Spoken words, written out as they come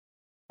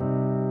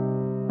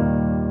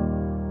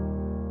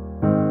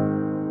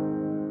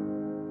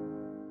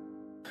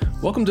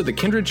Welcome to the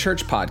Kindred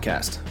Church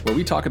podcast, where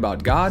we talk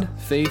about God,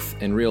 faith,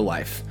 and real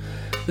life.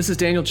 This is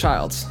Daniel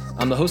Childs.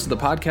 I'm the host of the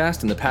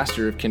podcast and the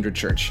pastor of Kindred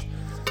Church.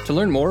 To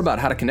learn more about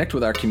how to connect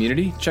with our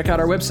community, check out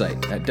our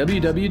website at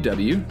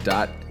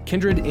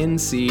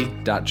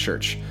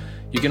www.kindrednc.church.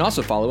 You can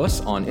also follow us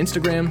on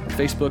Instagram,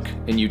 Facebook,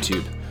 and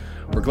YouTube.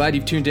 We're glad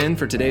you've tuned in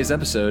for today's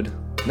episode.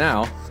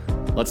 Now,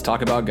 let's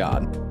talk about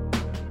God.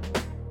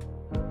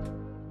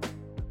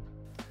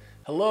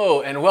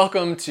 Hello and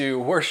welcome to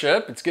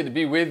worship. It's good to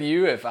be with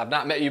you. If I've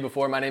not met you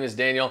before, my name is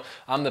Daniel.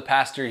 I'm the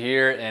pastor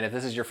here, and if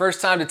this is your first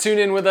time to tune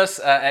in with us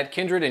at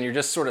Kindred and you're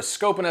just sort of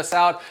scoping us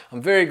out,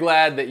 I'm very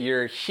glad that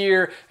you're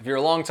here. If you're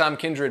a longtime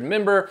Kindred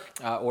member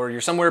or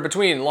you're somewhere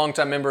between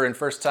longtime member and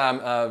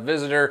first-time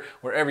visitor,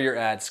 wherever you're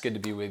at, it's good to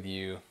be with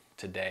you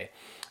today.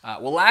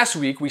 Last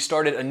week we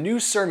started a new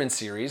sermon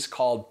series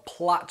called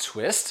Plot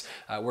Twist.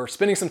 We're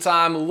spending some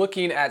time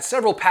looking at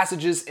several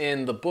passages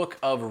in the book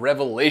of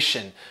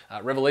Revelation.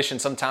 Revelation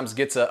sometimes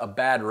gets a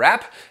bad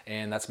rap,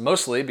 and that's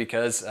mostly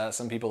because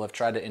some people have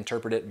tried to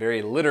interpret it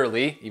very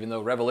literally, even though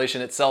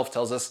Revelation itself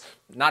tells us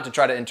not to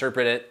try to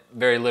interpret it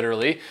very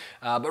literally.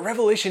 But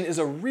Revelation is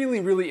a really,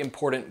 really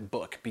important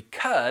book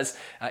because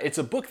it's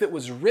a book that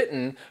was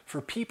written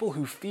for people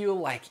who feel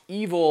like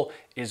evil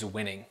is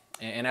winning.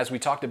 And as we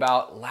talked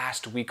about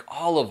last week,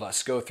 all of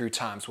us go through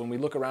times when we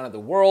look around at the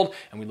world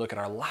and we look at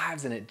our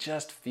lives and it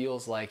just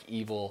feels like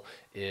evil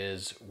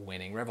is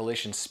winning.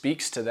 Revelation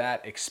speaks to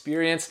that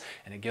experience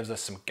and it gives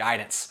us some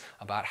guidance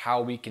about how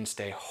we can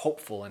stay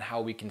hopeful and how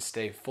we can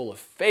stay full of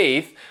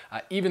faith,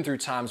 even through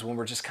times when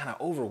we're just kind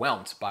of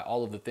overwhelmed by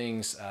all of the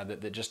things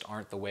that just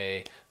aren't the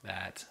way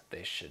that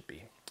they should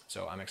be.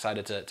 So I'm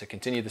excited to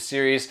continue the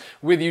series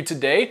with you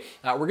today.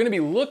 We're going to be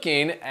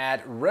looking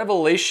at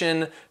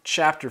Revelation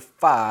chapter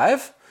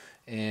 5,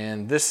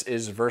 and this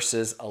is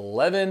verses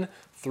 11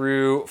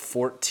 through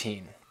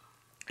 14.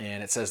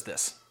 And it says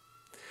this.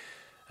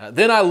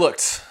 Then I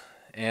looked,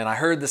 and I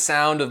heard the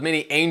sound of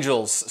many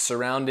angels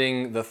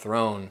surrounding the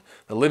throne,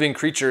 the living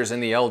creatures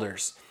and the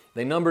elders.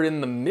 They numbered in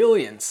the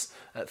millions,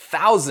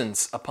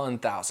 thousands upon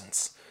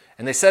thousands.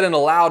 And they said in a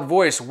loud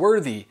voice,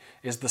 "Worthy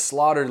is the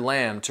slaughtered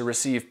lamb to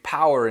receive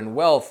power and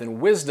wealth and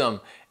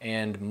wisdom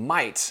and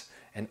might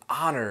and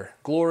honor,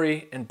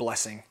 glory and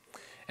blessing."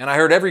 And I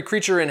heard every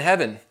creature in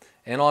heaven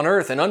and on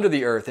earth and under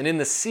the earth and in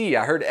the sea.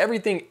 I heard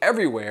everything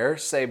everywhere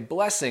say,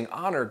 "Blessing,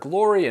 honor,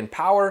 glory and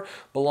power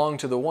belong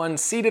to the one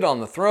seated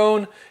on the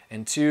throne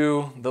and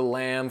to the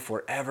Lamb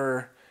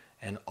forever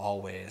and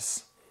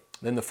always."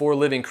 Then the four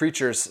living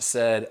creatures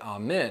said,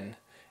 "Amen."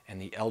 And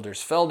the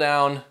elders fell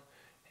down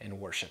and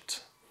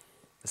worshiped.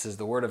 This is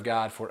the word of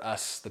God for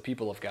us, the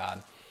people of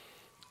God.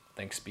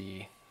 Thanks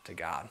be to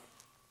God.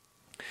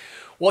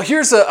 Well,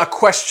 here's a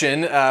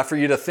question for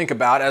you to think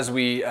about as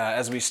we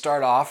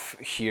start off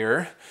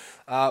here.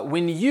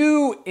 When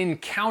you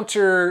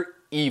encounter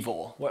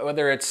evil,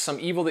 whether it's some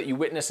evil that you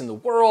witness in the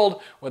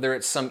world, whether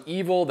it's some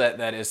evil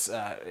that is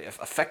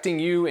affecting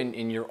you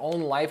in your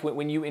own life,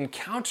 when you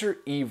encounter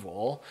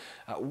evil,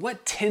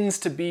 what tends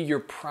to be your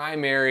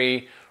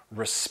primary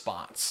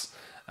response?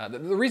 The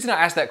reason I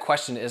ask that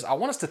question is I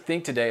want us to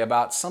think today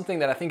about something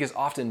that I think is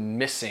often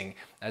missing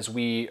as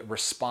we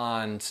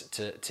respond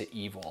to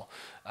evil.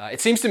 It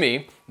seems to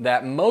me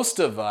that most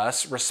of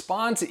us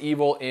respond to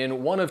evil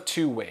in one of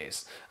two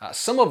ways.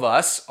 Some of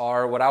us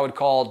are what I would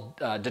call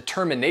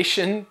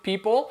determination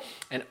people,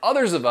 and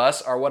others of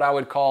us are what I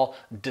would call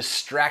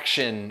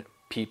distraction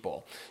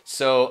people.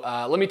 So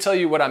let me tell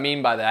you what I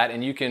mean by that,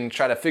 and you can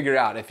try to figure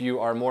out if you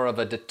are more of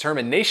a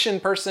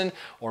determination person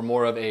or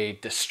more of a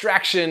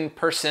distraction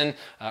person,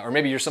 or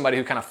maybe you're somebody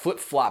who kind of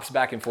flip-flops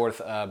back and forth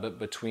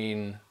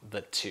between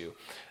the two.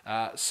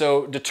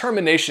 So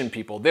determination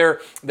people,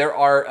 there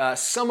are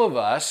some of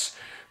us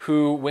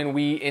who, when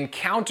we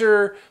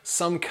encounter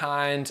some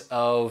kind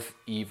of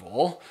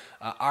evil,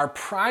 our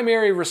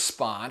primary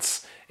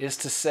response is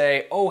to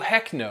say, "Oh,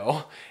 heck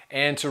no,"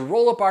 and to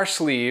roll up our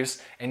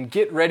sleeves and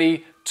get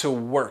ready to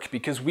work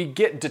because we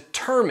get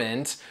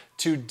determined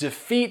to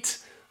defeat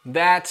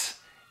that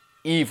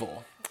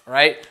evil,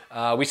 right?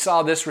 We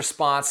saw this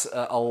response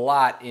a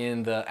lot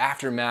in the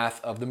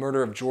aftermath of the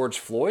murder of George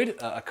Floyd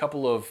a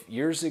couple of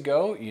years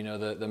ago. You know,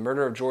 the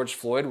murder of George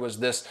Floyd was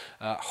this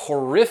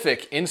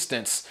horrific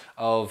instance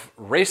of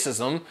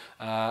racism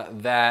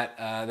that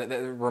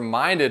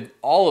reminded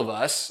all of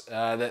us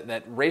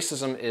that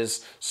racism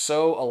is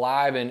so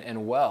alive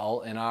and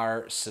well in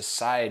our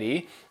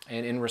society.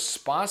 And in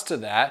response to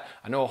that,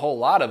 I know a whole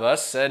lot of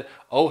us said,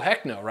 "Oh,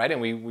 heck no," right? And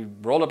we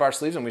rolled up our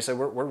sleeves and we said,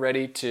 we're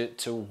ready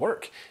to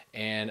work.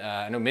 And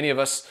I know many of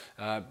us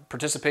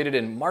participated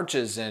in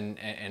marches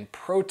and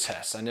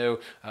protests. I know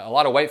a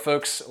lot of white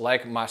folks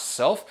like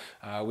myself,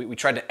 we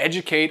tried to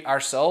educate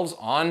ourselves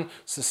on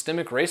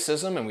systemic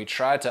racism, and we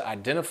tried to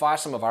identify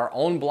some of our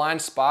own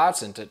blind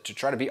spots and to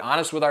try to be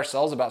honest with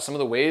ourselves about some of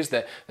the ways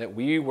that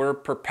we were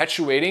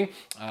perpetuating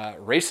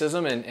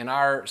racism in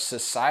our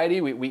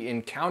society. We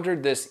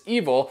encountered this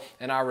evil,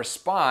 and our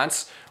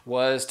response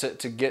was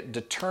to get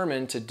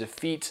determined to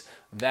defeat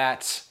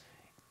that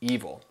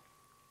evil.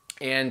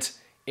 And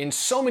in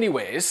so many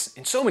ways,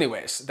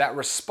 that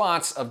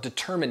response of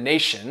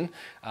determination,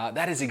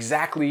 that is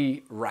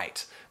exactly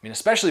right. I mean,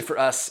 especially for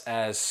us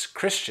as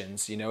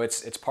Christians,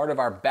 it's part of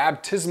our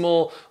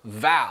baptismal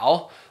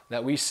vow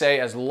that we say,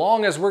 as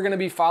long as we're going to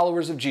be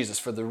followers of Jesus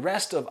for the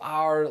rest of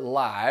our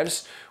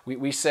lives,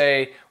 we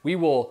say we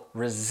will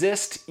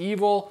resist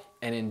evil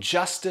and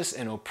injustice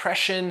and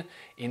oppression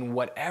in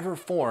whatever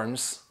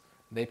forms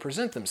they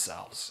present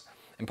themselves.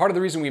 And part of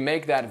the reason we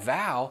make that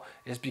vow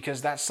is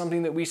because that's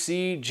something that we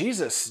see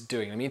Jesus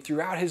doing. I mean,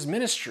 throughout his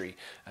ministry,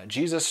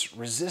 Jesus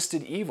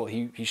resisted evil.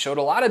 He showed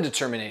a lot of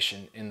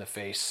determination in the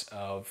face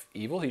of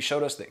evil. He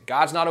showed us that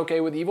God's not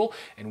okay with evil,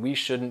 and we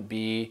shouldn't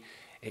be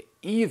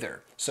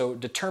either. So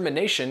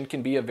determination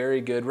can be a very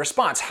good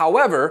response.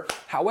 However,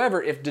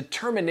 if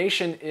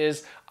determination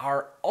is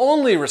our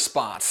only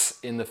response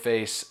in the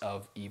face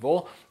of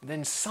evil,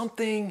 then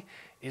something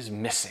is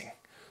missing.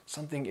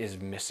 Something is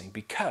missing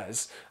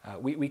because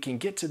we can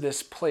get to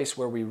this place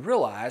where we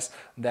realize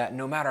that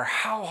no matter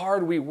how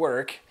hard we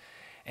work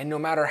and no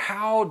matter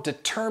how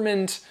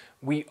determined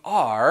we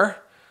are,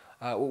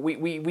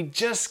 we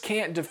just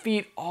can't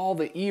defeat all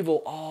the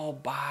evil all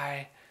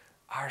by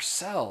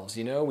ourselves.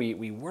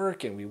 We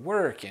work and we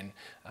work and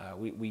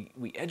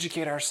we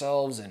educate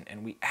ourselves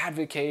and we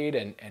advocate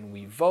and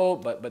we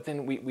vote, but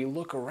then we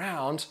look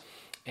around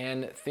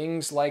and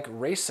things like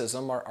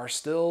racism are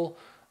still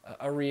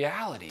a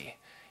reality.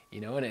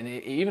 And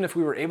even if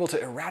we were able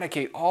to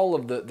eradicate all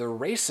of the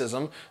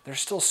racism, there's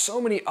still so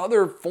many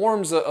other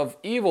forms of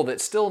evil that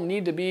still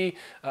need to be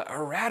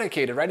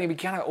eradicated, right? And it'd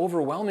be kind of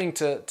overwhelming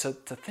to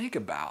think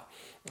about.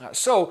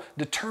 So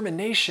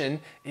determination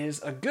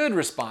is a good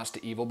response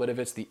to evil, but if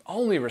it's the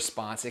only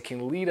response, it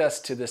can lead us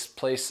to this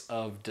place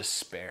of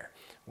despair,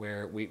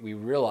 where we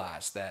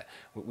realize that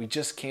we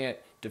just can't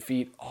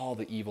defeat all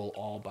the evil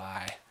all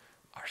by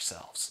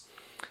ourselves.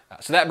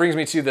 So that brings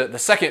me to the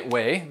second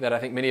way that I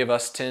think many of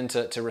us tend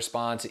to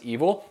respond to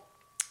evil,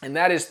 and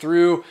that is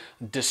through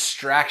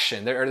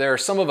distraction. There are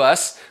some of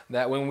us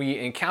that when we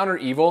encounter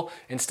evil,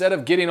 instead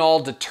of getting all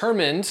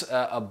determined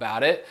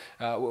about it,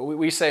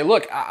 we say,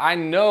 look, I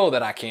know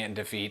that I can't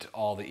defeat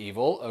all the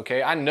evil,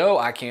 okay? I know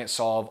I can't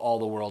solve all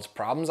the world's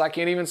problems. I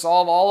can't even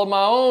solve all of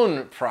my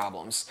own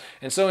problems.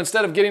 And so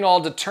instead of getting all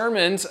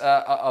determined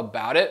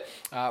about it,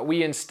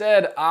 we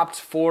instead opt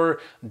for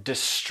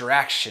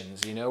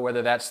distractions,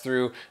 whether that's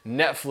through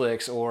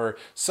Netflix or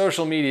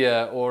social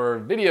media or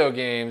video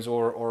games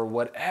or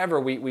whatever.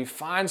 We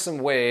find some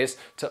ways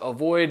to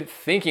avoid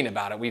thinking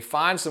about it. We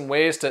find some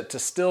ways to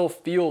still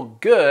feel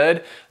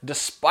good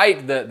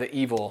despite the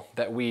evil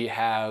that we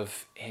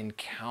have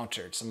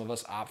encountered. Some of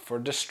us opt for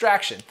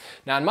distraction.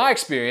 Now, in my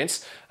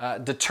experience,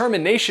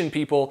 determination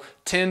people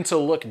tend to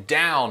look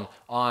down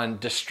on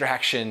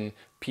distraction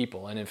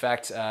people. And in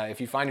fact, if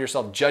you find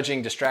yourself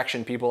judging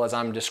distraction people as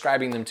I'm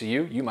describing them to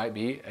you, you might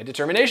be a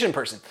determination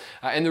person.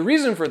 And the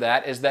reason for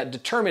that is that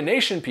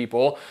determination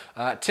people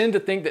tend to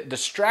think that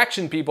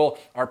distraction people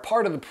are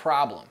part of the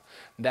problem.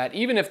 That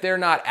even if they're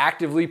not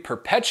actively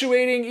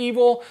perpetuating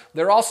evil,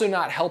 they're also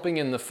not helping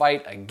in the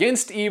fight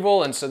against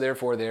evil, and so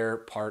therefore they're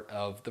part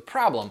of the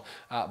problem.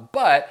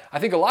 But I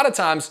think a lot of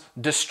times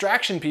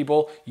distraction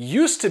people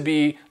used to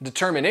be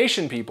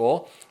determination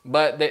people,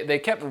 but they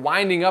kept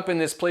winding up in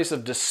this place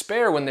of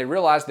despair when they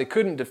realized they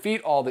couldn't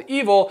defeat all the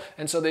evil,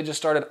 and so they just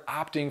started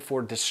opting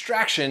for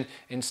distraction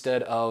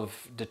instead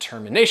of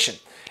determination.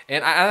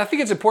 And I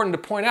think it's important to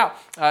point out,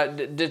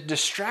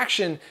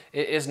 distraction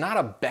is not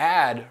a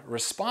bad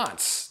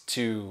response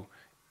to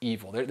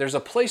evil. There's a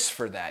place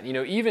for that.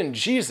 Even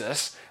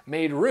Jesus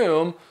made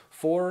room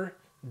for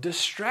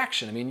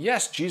distraction. I mean,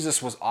 yes,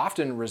 Jesus was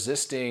often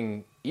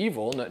resisting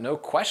evil, no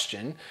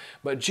question,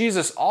 but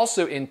Jesus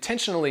also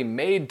intentionally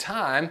made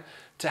time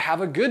to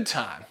have a good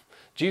time.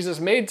 Jesus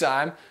made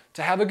time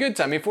to have a good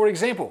time. I mean, for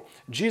example,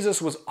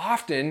 Jesus was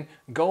often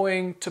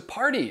going to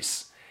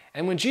parties.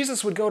 And when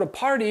Jesus would go to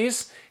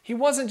parties, he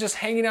wasn't just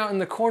hanging out in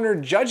the corner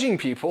judging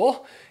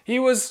people. He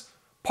was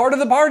part of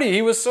the party.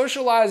 He was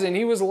socializing.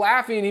 He was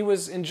laughing. He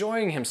was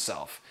enjoying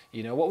himself.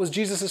 What was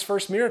Jesus'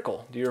 first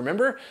miracle? Do you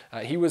remember?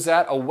 He was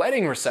at a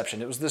wedding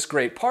reception. It was this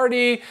great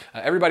party.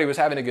 Everybody was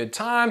having a good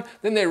time.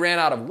 Then they ran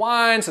out of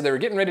wine, so they were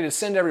getting ready to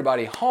send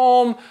everybody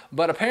home.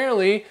 But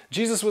apparently,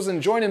 Jesus was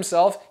enjoying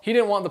himself. He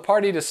didn't want the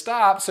party to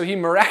stop, so he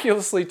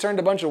miraculously turned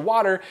a bunch of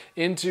water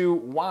into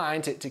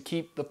wine to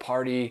keep the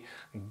party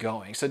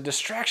going. So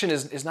distraction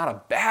is not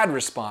a bad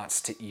response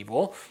to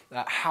evil.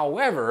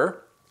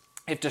 However,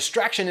 if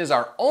distraction is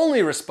our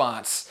only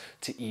response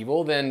to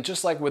evil, then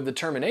just like with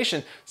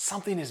determination,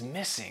 something is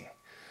missing.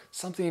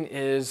 Something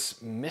is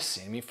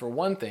missing. I mean, for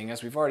one thing,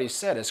 as we've already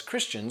said, as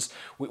Christians,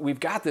 we've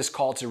got this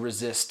call to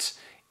resist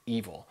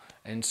evil.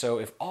 And so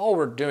if all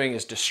we're doing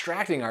is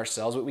distracting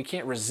ourselves, we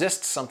can't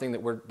resist something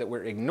that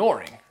we're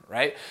ignoring,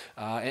 right?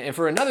 And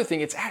for another thing,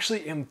 it's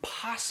actually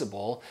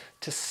impossible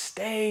to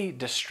stay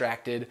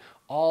distracted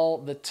all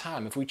the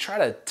time. If we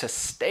try to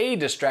stay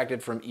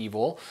distracted from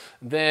evil,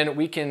 then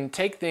we can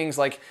take things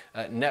like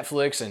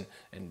Netflix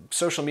and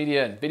social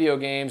media and video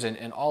games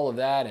and all of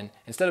that, and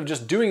instead of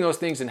just doing those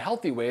things in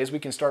healthy ways, we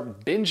can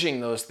start binging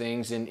those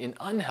things in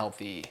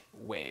unhealthy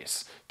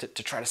ways to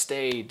try to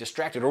stay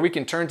distracted. Or we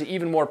can turn to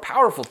even more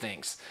powerful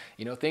things,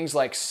 things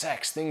like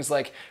sex, things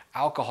like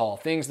alcohol,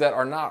 things that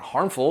are not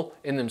harmful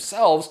in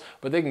themselves,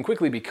 but they can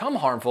quickly become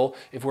harmful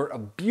if we're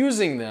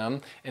abusing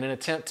them in an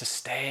attempt to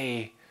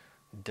stay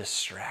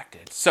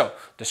distracted. So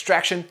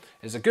distraction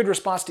is a good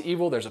response to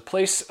evil. There's a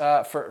place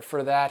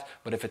for that,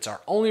 but if it's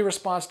our only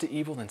response to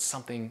evil, then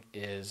something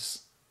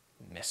is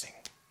missing.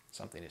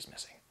 Something is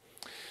missing.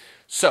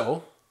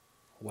 So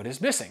what is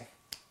missing?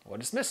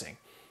 What is missing?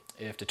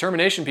 If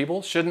determination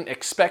people shouldn't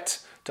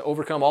expect to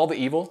overcome all the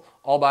evil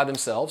all by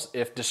themselves,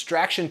 if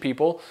distraction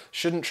people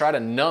shouldn't try to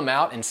numb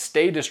out and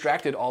stay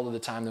distracted all of the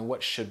time, then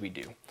what should we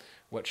do?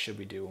 What should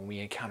we do when we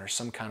encounter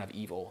some kind of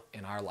evil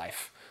in our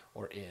life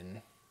or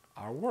in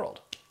our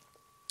world?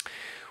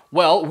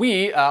 Well,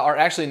 we are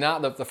actually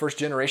not the first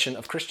generation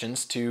of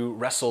Christians to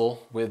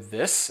wrestle with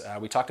this.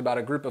 We talked about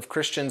a group of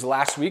Christians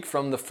last week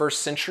from the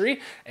first century,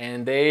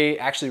 and they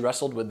actually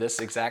wrestled with this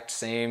exact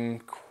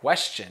same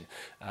question.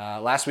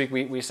 Last week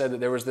we said that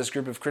there was this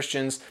group of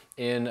Christians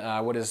in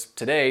what is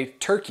today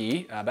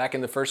Turkey, back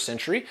in the first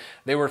century.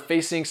 They were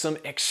facing some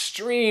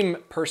extreme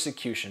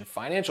persecution,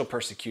 financial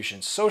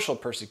persecution, social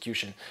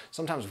persecution,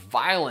 sometimes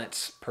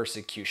violent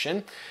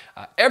persecution.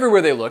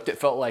 Everywhere they looked, it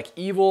felt like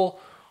evil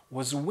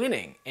was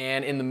winning.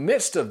 And in the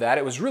midst of that,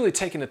 it was really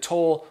taking a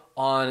toll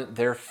on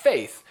their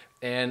faith.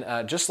 And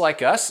just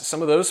like us,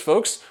 some of those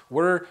folks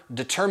were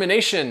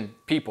determination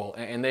people,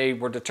 and they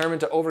were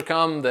determined to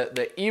overcome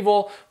the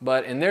evil,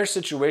 but in their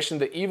situation,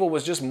 the evil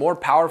was just more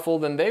powerful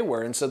than they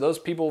were. And so those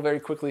people very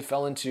quickly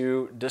fell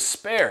into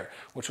despair,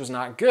 which was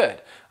not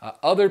good.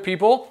 Other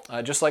people,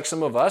 just like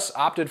some of us,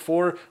 opted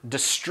for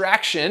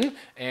distraction,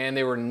 and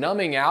they were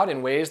numbing out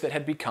in ways that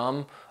had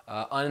become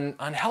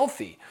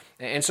unhealthy.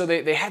 And so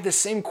they had this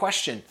same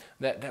question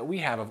that we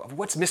have of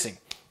what's missing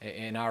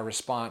in our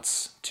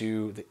response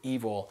to the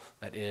evil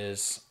that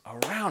is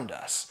around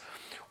us.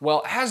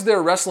 Well, as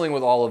they're wrestling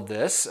with all of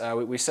this,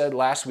 we said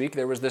last week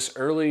there was this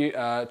early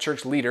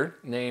church leader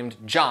named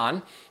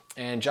John,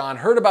 and John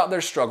heard about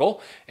their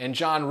struggle, and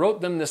John wrote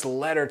them this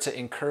letter to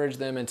encourage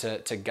them and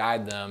to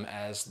guide them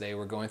as they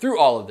were going through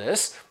all of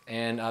this.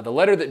 And the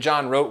letter that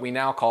John wrote, we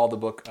now call the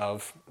book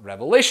of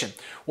Revelation.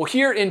 Well,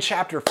 here in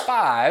chapter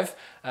 5,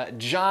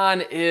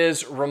 John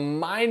is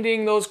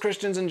reminding those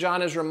Christians, and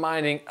John is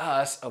reminding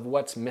us of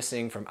what's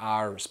missing from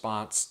our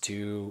response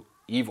to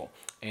evil.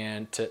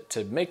 And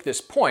to make this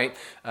point,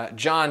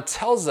 John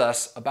tells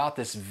us about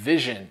this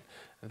vision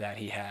that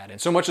he had.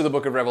 And so much of the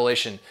book of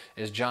Revelation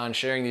is John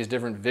sharing these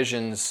different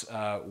visions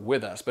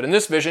with us. But in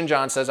this vision,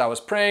 John says, I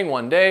was praying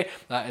one day,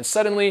 and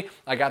suddenly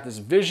I got this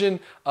vision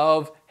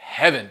of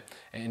heaven.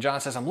 And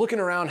John says, I'm looking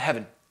around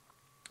heaven.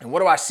 And what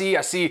do I see?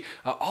 I see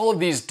all of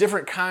these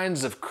different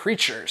kinds of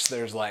creatures.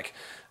 There's like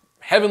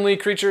heavenly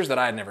creatures that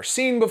I had never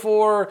seen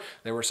before.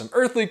 There were some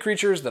earthly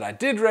creatures that I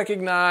did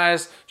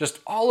recognize. Just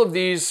all of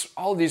these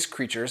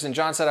creatures. And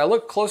John said, I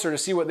looked closer to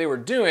see what they were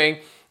doing,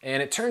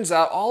 and it turns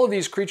out all of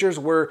these creatures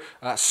were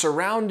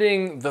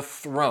surrounding the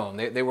throne.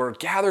 They were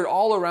gathered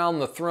all around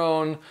the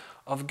throne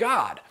of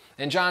God.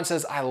 And John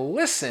says, I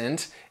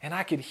listened and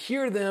I could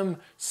hear them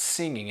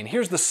singing. And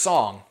here's the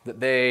song that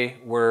they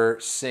were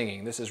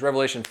singing. This is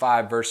Revelation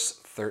 5, verse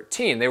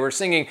 13. They were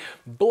singing,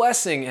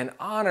 blessing and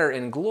honor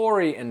and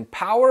glory and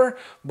power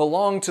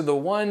belong to the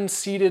one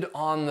seated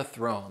on the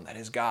throne, that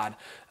is God,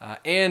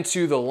 and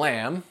to the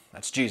Lamb,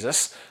 that's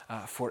Jesus,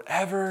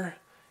 forever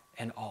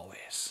and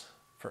always.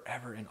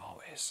 Forever and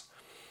always.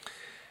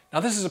 Now,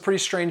 this is a pretty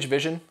strange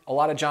vision. A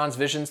lot of John's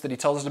visions that he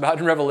tells us about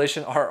in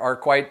Revelation are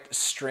quite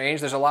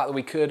strange. There's a lot that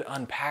we could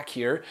unpack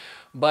here.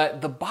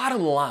 But the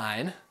bottom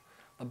line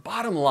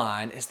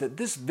is that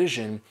this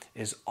vision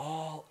is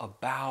all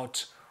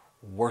about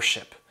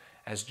worship.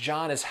 As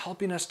John is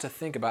helping us to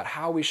think about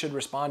how we should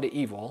respond to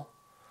evil,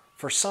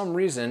 for some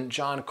reason,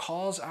 John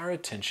calls our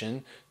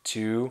attention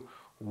to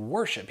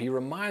worship. He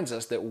reminds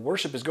us that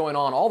worship is going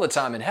on all the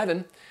time in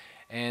heaven,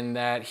 and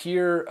that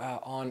here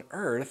on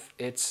earth,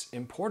 it's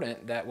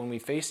important that when we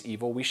face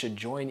evil, we should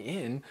join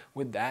in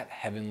with that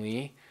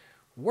heavenly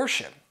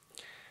worship.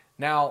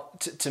 Now,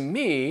 to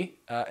me,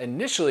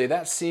 initially,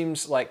 that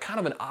seems like kind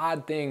of an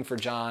odd thing for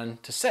John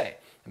to say.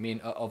 I mean,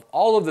 of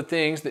all of the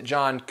things that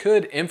John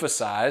could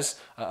emphasize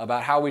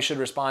about how we should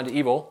respond to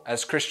evil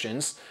as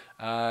Christians,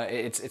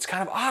 it's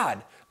kind of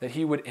odd that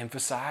he would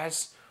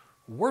emphasize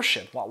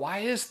worship. Why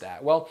is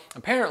that? Well,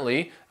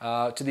 apparently,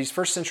 to these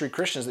first century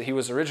Christians that he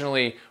was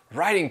originally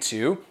writing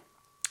to,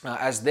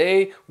 as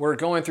they were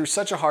going through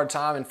such a hard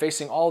time and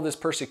facing all this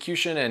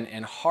persecution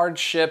and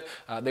hardship,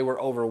 they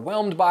were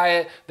overwhelmed by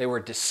it, they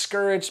were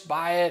discouraged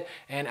by it,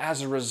 and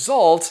as a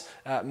result,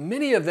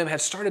 many of them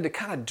had started to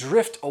kind of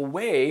drift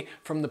away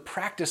from the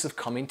practice of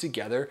coming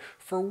together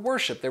for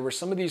worship. There were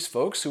some of these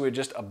folks who had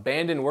just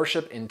abandoned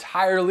worship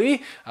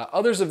entirely.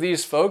 Others of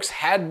these folks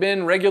had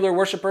been regular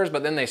worshipers,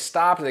 but then they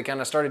stopped. They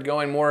kind of started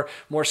going more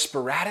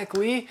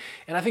sporadically.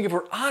 And I think if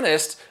we're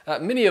honest,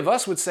 many of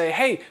us would say,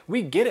 hey,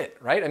 we get it,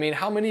 right? I mean,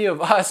 how many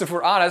of us, if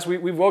we're honest,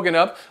 we've woken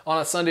up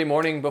on a Sunday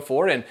morning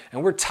before and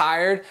we're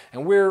tired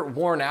and we're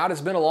worn out.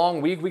 It's been a long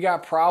week. We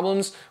got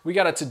problems. We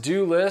got a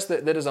to-do list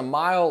that is a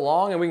mile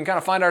long, and we can kind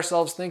of find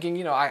ourselves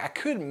thinking, I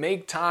could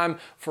make time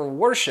for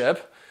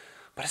worship,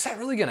 but is that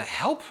really going to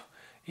help?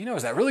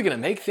 Is that really going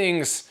to make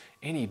things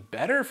any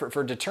better?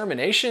 For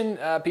determination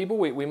people,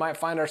 we might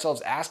find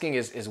ourselves asking,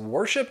 is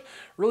worship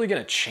really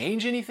going to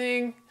change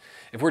anything?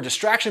 If we're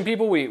distraction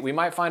people, we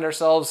might find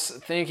ourselves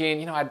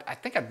thinking, I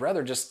think I'd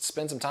rather just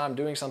spend some time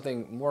doing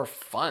something more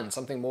fun,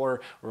 something more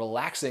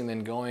relaxing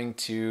than going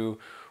to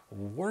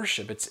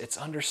worship. It's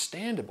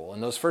understandable.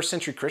 And those first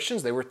century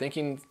Christians, they were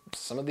thinking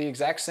some of the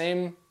exact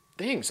same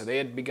things. So they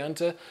had begun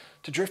to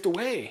drift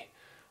away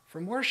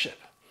from worship.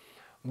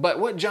 But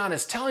what John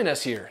is telling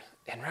us here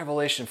in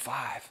Revelation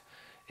 5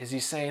 is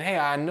he's saying, hey,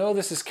 I know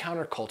this is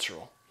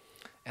countercultural.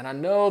 And I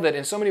know that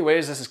in so many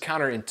ways this is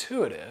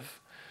counterintuitive.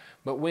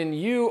 But when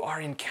you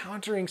are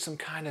encountering some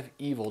kind of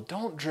evil,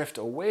 don't drift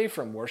away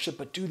from worship,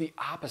 but do the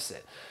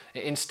opposite.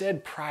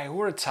 Instead,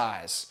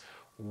 prioritize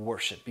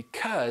worship,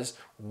 because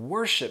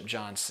worship,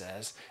 John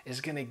says, is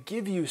going to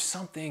give you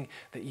something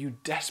that you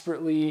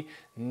desperately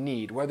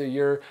need. Whether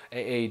you're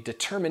a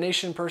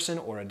determination person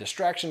or a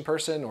distraction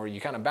person, or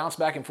you kind of bounce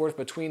back and forth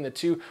between the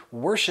two,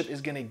 worship is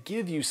going to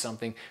give you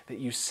something that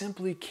you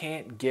simply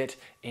can't get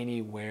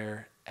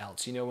anywhere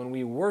else. When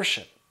we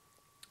worship,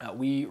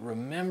 we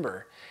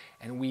remember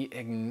and we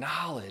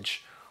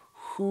acknowledge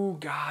who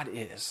God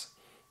is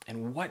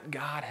and what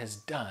God has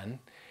done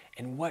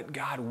and what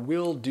God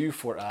will do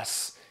for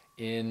us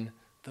in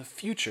the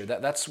future.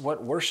 That's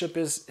what worship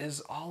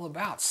is all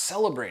about,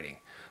 celebrating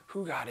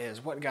who God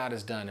is, what God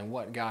has done, and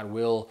what God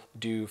will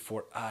do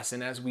for us.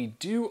 And as we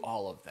do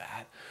all of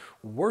that,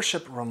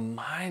 worship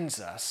reminds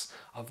us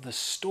of the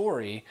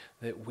story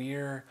that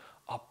we're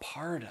a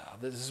part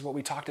of. This is what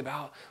we talked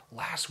about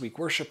last week.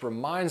 Worship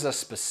reminds us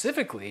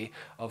specifically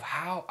of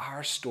how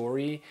our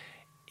story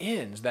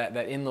ends, that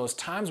in those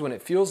times when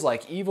it feels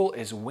like evil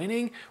is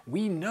winning,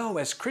 we know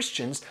as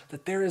Christians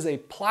that there is a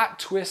plot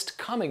twist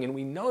coming, and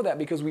we know that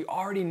because we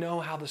already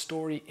know how the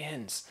story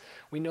ends.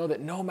 We know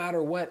that no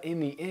matter what, in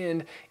the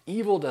end,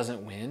 evil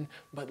doesn't win,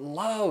 but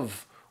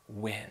love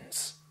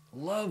wins.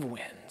 Love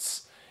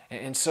wins.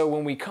 And so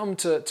when we come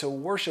to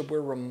worship, we're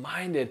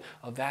reminded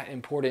of that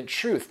important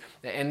truth.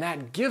 And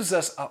that gives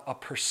us a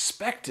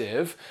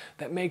perspective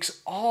that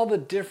makes all the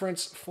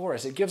difference for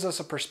us. It gives us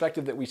a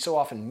perspective that we so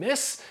often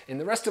miss in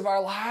the rest of our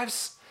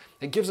lives.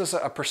 It gives us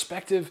a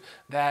perspective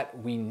that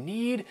we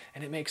need,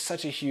 and it makes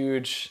such a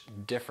huge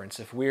difference.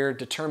 If we're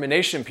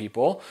determination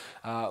people,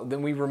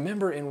 then we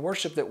remember in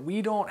worship that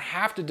we don't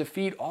have to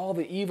defeat all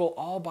the evil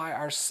all by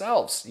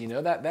ourselves.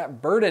 That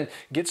burden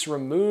gets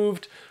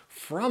removed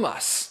from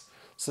us,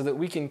 so that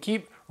we can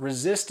keep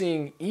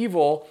resisting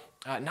evil,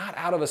 not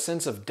out of a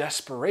sense of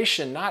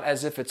desperation, not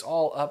as if it's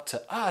all up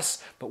to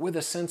us, but with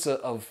a sense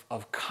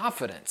of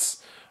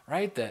confidence,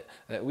 right? That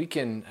we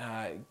can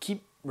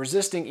keep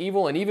resisting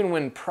evil, and even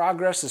when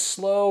progress is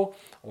slow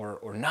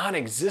or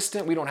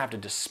non-existent, we don't have to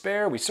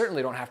despair. We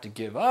certainly don't have to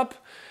give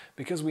up,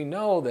 because we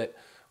know that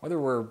whether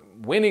we're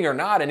winning or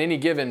not in any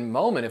given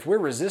moment, if we're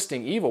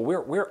resisting evil,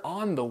 we're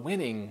on the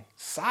winning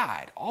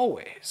side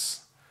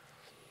always.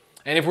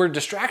 And if we're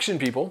distraction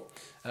people,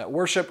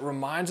 worship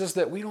reminds us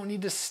that we don't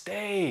need to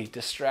stay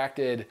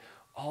distracted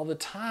all the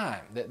time,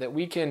 that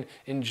we can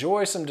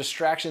enjoy some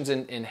distractions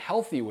in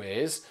healthy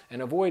ways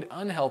and avoid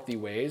unhealthy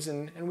ways,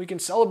 and we can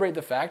celebrate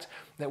the fact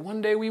that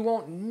one day we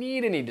won't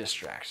need any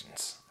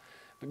distractions,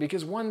 but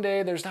because one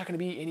day there's not going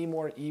to be any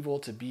more evil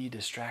to be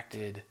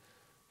distracted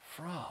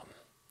from.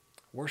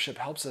 Worship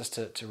helps us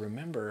to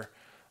remember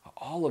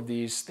all of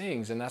these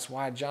things, and that's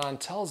why John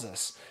tells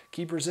us,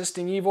 keep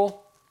resisting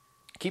evil.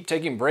 Keep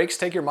taking breaks,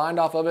 take your mind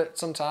off of it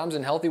sometimes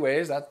in healthy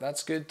ways.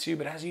 That's good too.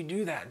 But as you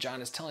do that,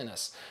 John is telling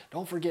us,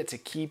 don't forget to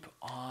keep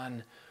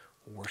on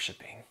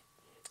worshiping.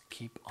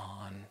 Keep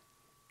on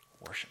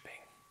worshiping.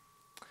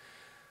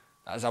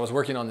 As I was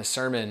working on this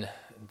sermon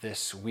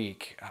this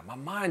week, my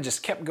mind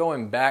just kept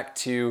going back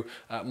to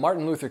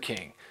Martin Luther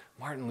King.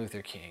 Martin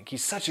Luther King.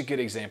 He's such a good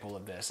example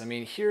of this. I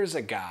mean, here's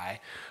a guy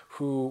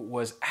who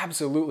was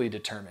absolutely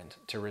determined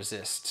to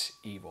resist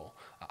evil.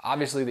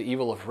 Obviously the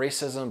evil of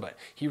racism, but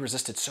he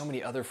resisted so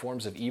many other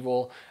forms of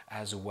evil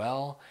as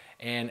well.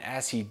 And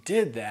as he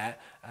did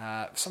that,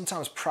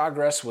 sometimes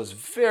progress was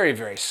very,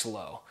 very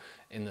slow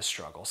in the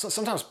struggle. So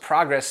sometimes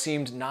progress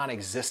seemed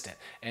non-existent.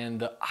 And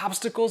the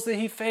obstacles that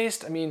he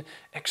faced,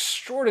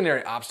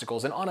 extraordinary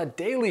obstacles. And on a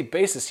daily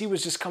basis, he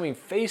was just coming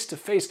face to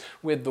face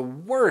with the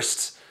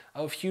worst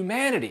of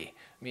humanity.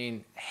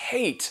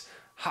 Hate,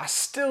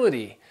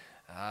 hostility,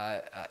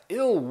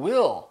 ill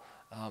will,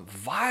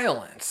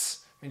 violence.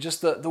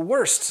 Just the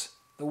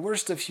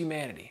worst of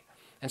humanity.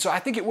 And so I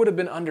think it would have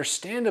been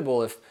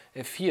understandable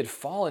if he had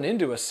fallen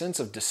into a sense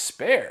of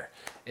despair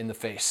in the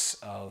face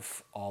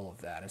of all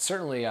of that. And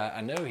certainly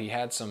I know he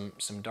had some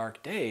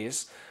dark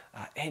days,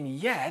 and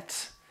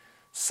yet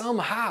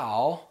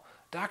somehow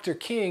Dr.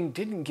 King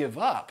didn't give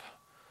up.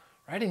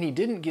 Right? And he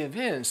didn't give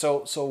in.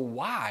 So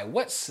why?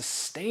 What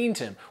sustained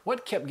him?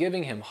 What kept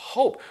giving him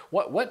hope?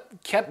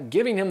 What kept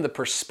giving him the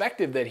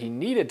perspective that he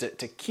needed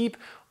to keep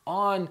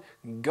on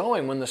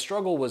going when the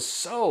struggle was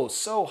so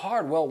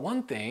hard? Well,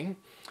 one thing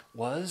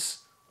was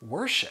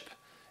worship.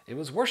 It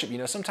was worship.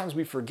 Sometimes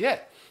we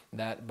forget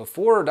that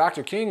before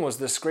Dr. King was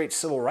this great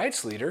civil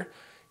rights leader,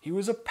 he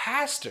was a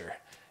pastor,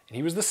 and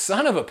he was the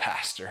son of a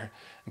pastor.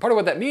 And part of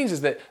what that means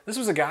is that this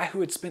was a guy who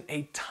had spent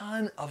a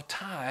ton of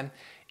time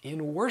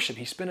in worship.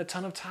 He spent a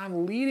ton of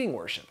time leading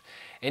worship.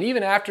 And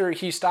even after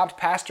he stopped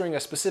pastoring a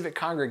specific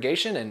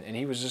congregation and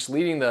he was just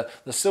leading the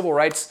civil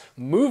rights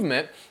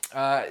movement,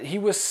 he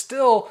was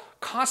still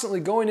constantly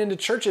going into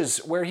churches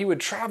where he would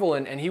travel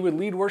and he would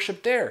lead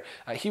worship there.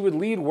 He would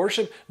lead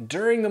worship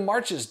during the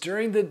marches,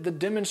 during the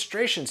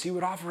demonstrations. He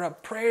would offer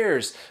up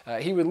prayers.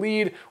 He would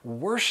lead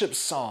worship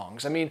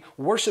songs. I mean,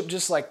 worship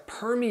just like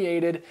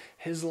permeated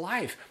his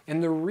life.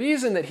 And the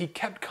reason that he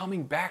kept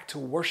coming back to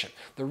worship,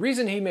 the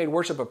reason he made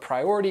worship a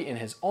priority in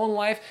his own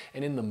life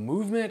and in the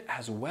movement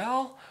as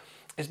well,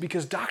 is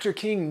because Dr.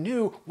 King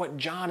knew what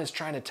John is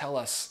trying to tell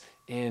us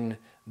in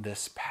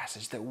this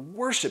passage, that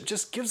worship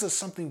just gives us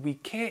something we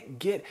can't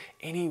get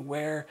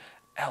anywhere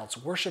else.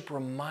 Worship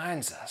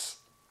reminds us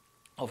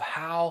of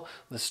how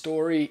the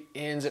story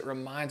ends. It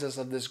reminds us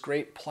of this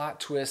great plot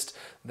twist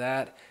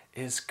that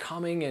is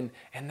coming,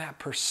 and that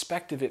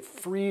perspective, it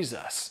frees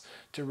us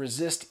to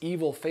resist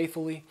evil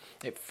faithfully.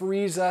 It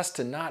frees us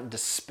to not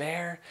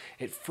despair.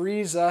 It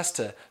frees us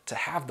to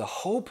have the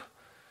hope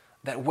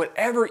that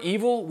whatever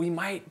evil we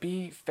might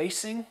be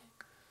facing,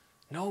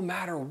 no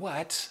matter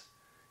what,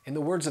 in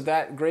the words of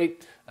that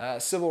great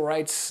civil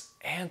rights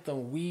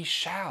anthem, we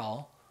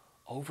shall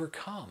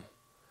overcome.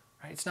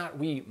 Right? It's not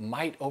we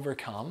might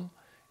overcome.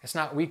 It's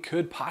not we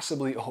could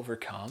possibly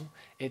overcome.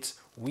 It's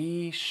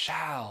we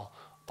shall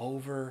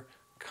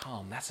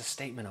overcome. That's a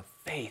statement of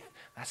faith.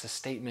 That's a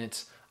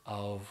statement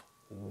of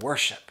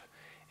worship.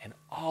 And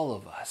all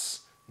of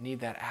us need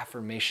that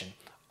affirmation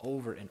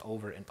over and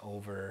over and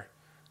over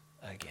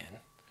again.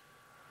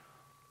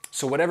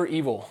 So whatever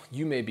evil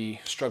you may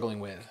be struggling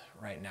with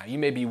right now, you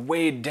may be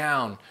weighed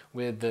down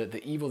with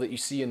the evil that you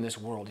see in this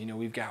world.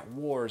 We've got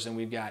wars and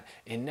we've got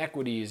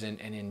inequities and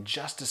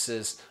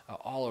injustices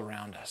all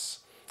around us.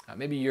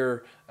 Maybe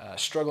you're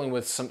struggling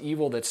with some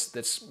evil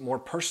that's more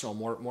personal,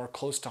 more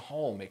close to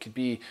home. It could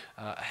be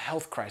a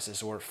health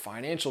crisis or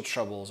financial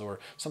troubles or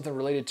something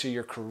related to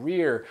your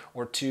career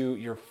or to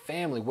your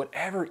family.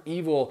 Whatever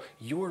evil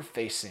you're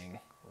facing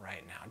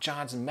right now,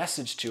 John's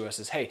message to us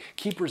is, hey,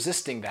 keep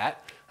resisting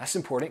that. That's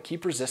important.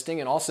 Keep resisting,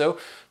 and also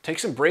take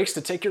some breaks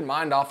to take your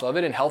mind off of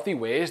it in healthy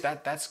ways.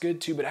 That's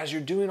good too. But as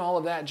you're doing all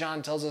of that,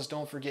 John tells us,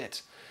 don't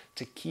forget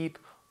to keep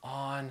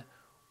on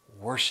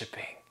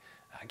worshiping.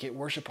 Get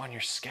worship on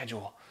your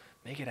schedule.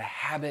 Make it a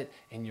habit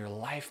in your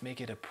life.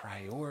 Make it a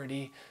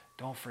priority.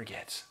 Don't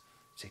forget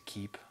to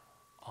keep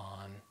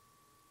on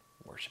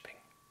worshiping.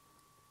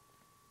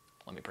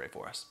 Let me pray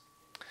for us.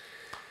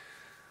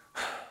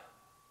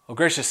 Oh,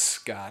 gracious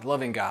God,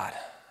 loving God,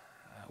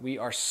 we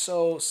are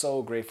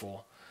so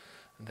grateful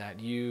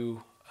that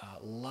you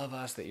love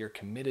us, that you're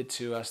committed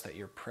to us, that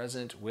you're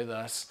present with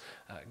us.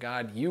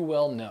 God, you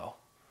well know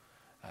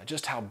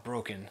just how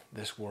broken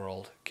this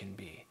world can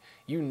be.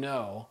 You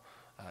know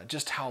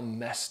just how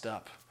messed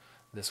up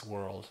this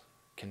world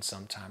can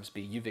sometimes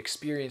be. You've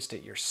experienced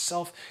it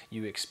yourself.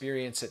 You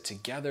experience it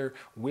together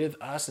with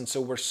us. And so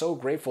we're so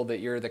grateful that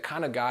you're the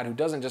kind of God who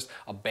doesn't just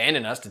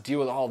abandon us to deal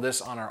with all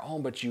this on our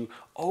own, but you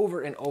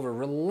over and over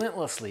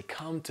relentlessly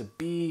come to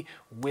be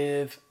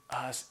with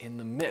us in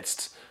the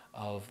midst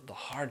of the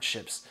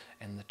hardships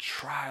and the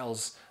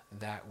trials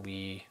that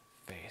we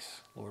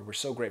face. Lord, we're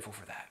so grateful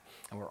for that.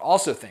 And we're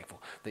also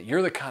thankful that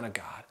you're the kind of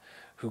God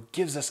who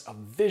gives us a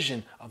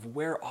vision of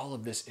where all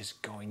of this is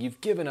going. You've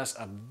given us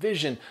a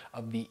vision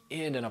of the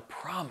end and a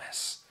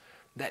promise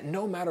that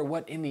no matter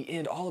what, in the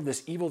end, all of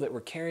this evil that we're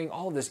carrying,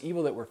 all of this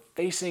evil that we're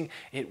facing,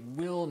 it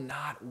will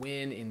not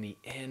win in the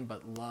end,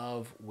 but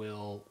love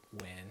will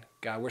win.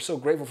 God, we're so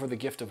grateful for the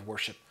gift of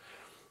worship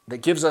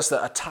that gives us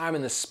a time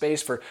and the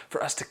space for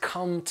us to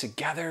come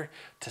together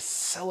to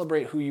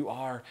celebrate who you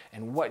are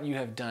and what you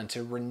have done,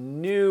 to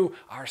renew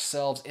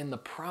ourselves in the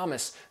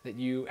promise that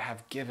you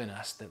have given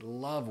us, that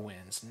love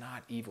wins,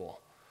 not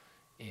evil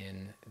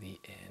in the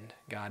end.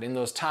 God, in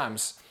those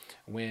times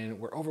when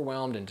we're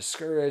overwhelmed and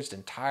discouraged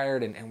and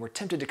tired and we're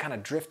tempted to kind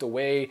of drift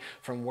away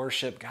from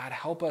worship, God,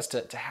 help us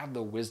to have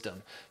the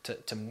wisdom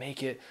to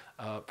make it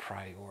a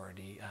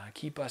priority.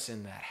 Keep us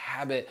in that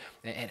habit.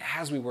 And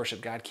as we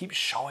worship, God, keep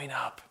showing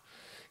up.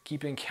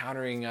 Keep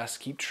encountering us.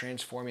 Keep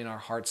transforming our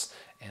hearts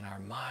and our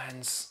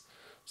minds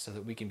so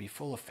that we can be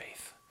full of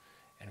faith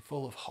and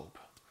full of hope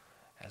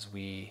as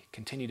we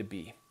continue to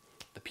be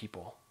the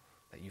people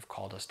that you've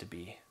called us to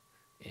be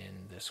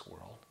in this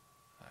world.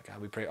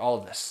 God, we pray all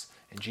of this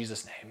in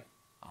Jesus' name.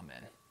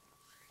 Amen.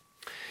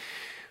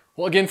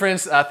 Well, again,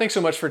 friends, thanks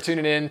so much for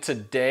tuning in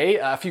today.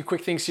 A few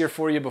quick things here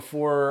for you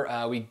before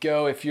we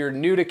go. If you're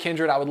new to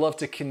Kindred, I would love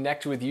to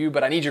connect with you,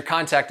 but I need your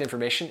contact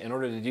information in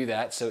order to do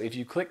that. So if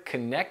you click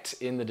connect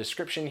in the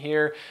description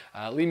here,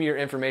 leave me your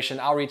information.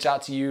 I'll reach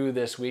out to you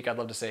this week. I'd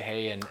love to say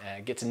hey and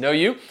get to know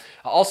you.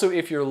 Also,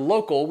 if you're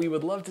local, we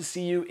would love to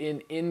see you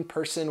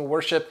in-person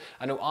worship.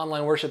 I know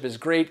online worship is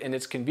great and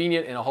it's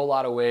convenient in a whole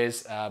lot of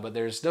ways, but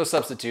there's no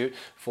substitute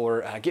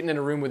for getting in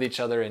a room with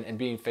each other and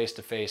being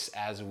face-to-face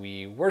as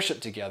we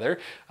worship together.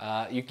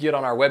 You can get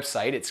on our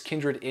website. It's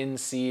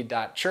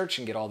kindrednc.church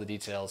and get all the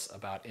details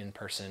about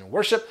in-person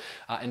worship.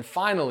 And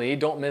finally,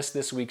 don't miss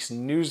this week's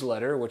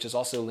newsletter, which is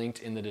also linked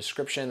in the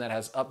description, that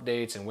has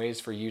updates and ways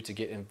for you to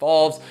get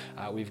involved.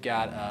 We've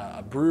got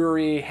a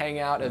brewery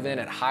hangout event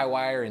at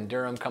Highwire in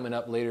Durham coming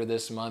up later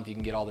this month. You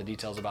can get all the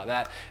details about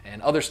that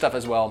and other stuff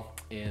as well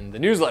in the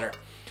newsletter.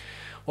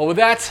 Well, with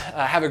that,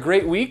 have a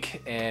great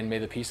week, and may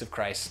the peace of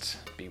Christ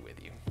be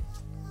with you.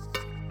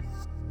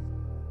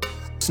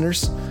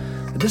 Listeners,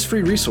 this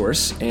free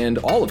resource and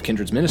all of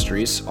Kindred's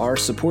ministries are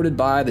supported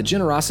by the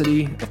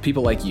generosity of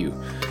people like you.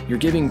 Your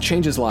giving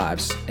changes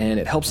lives, and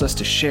it helps us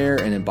to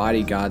share and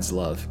embody God's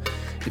love.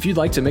 If you'd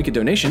like to make a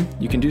donation,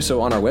 you can do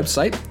so on our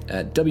website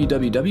at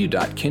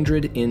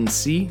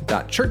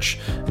www.kindrednc.church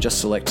and just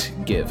select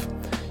Give.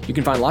 You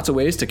can find lots of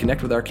ways to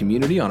connect with our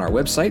community on our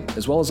website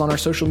as well as on our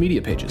social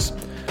media pages.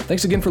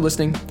 Thanks again for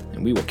listening,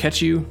 and we will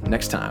catch you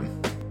next time.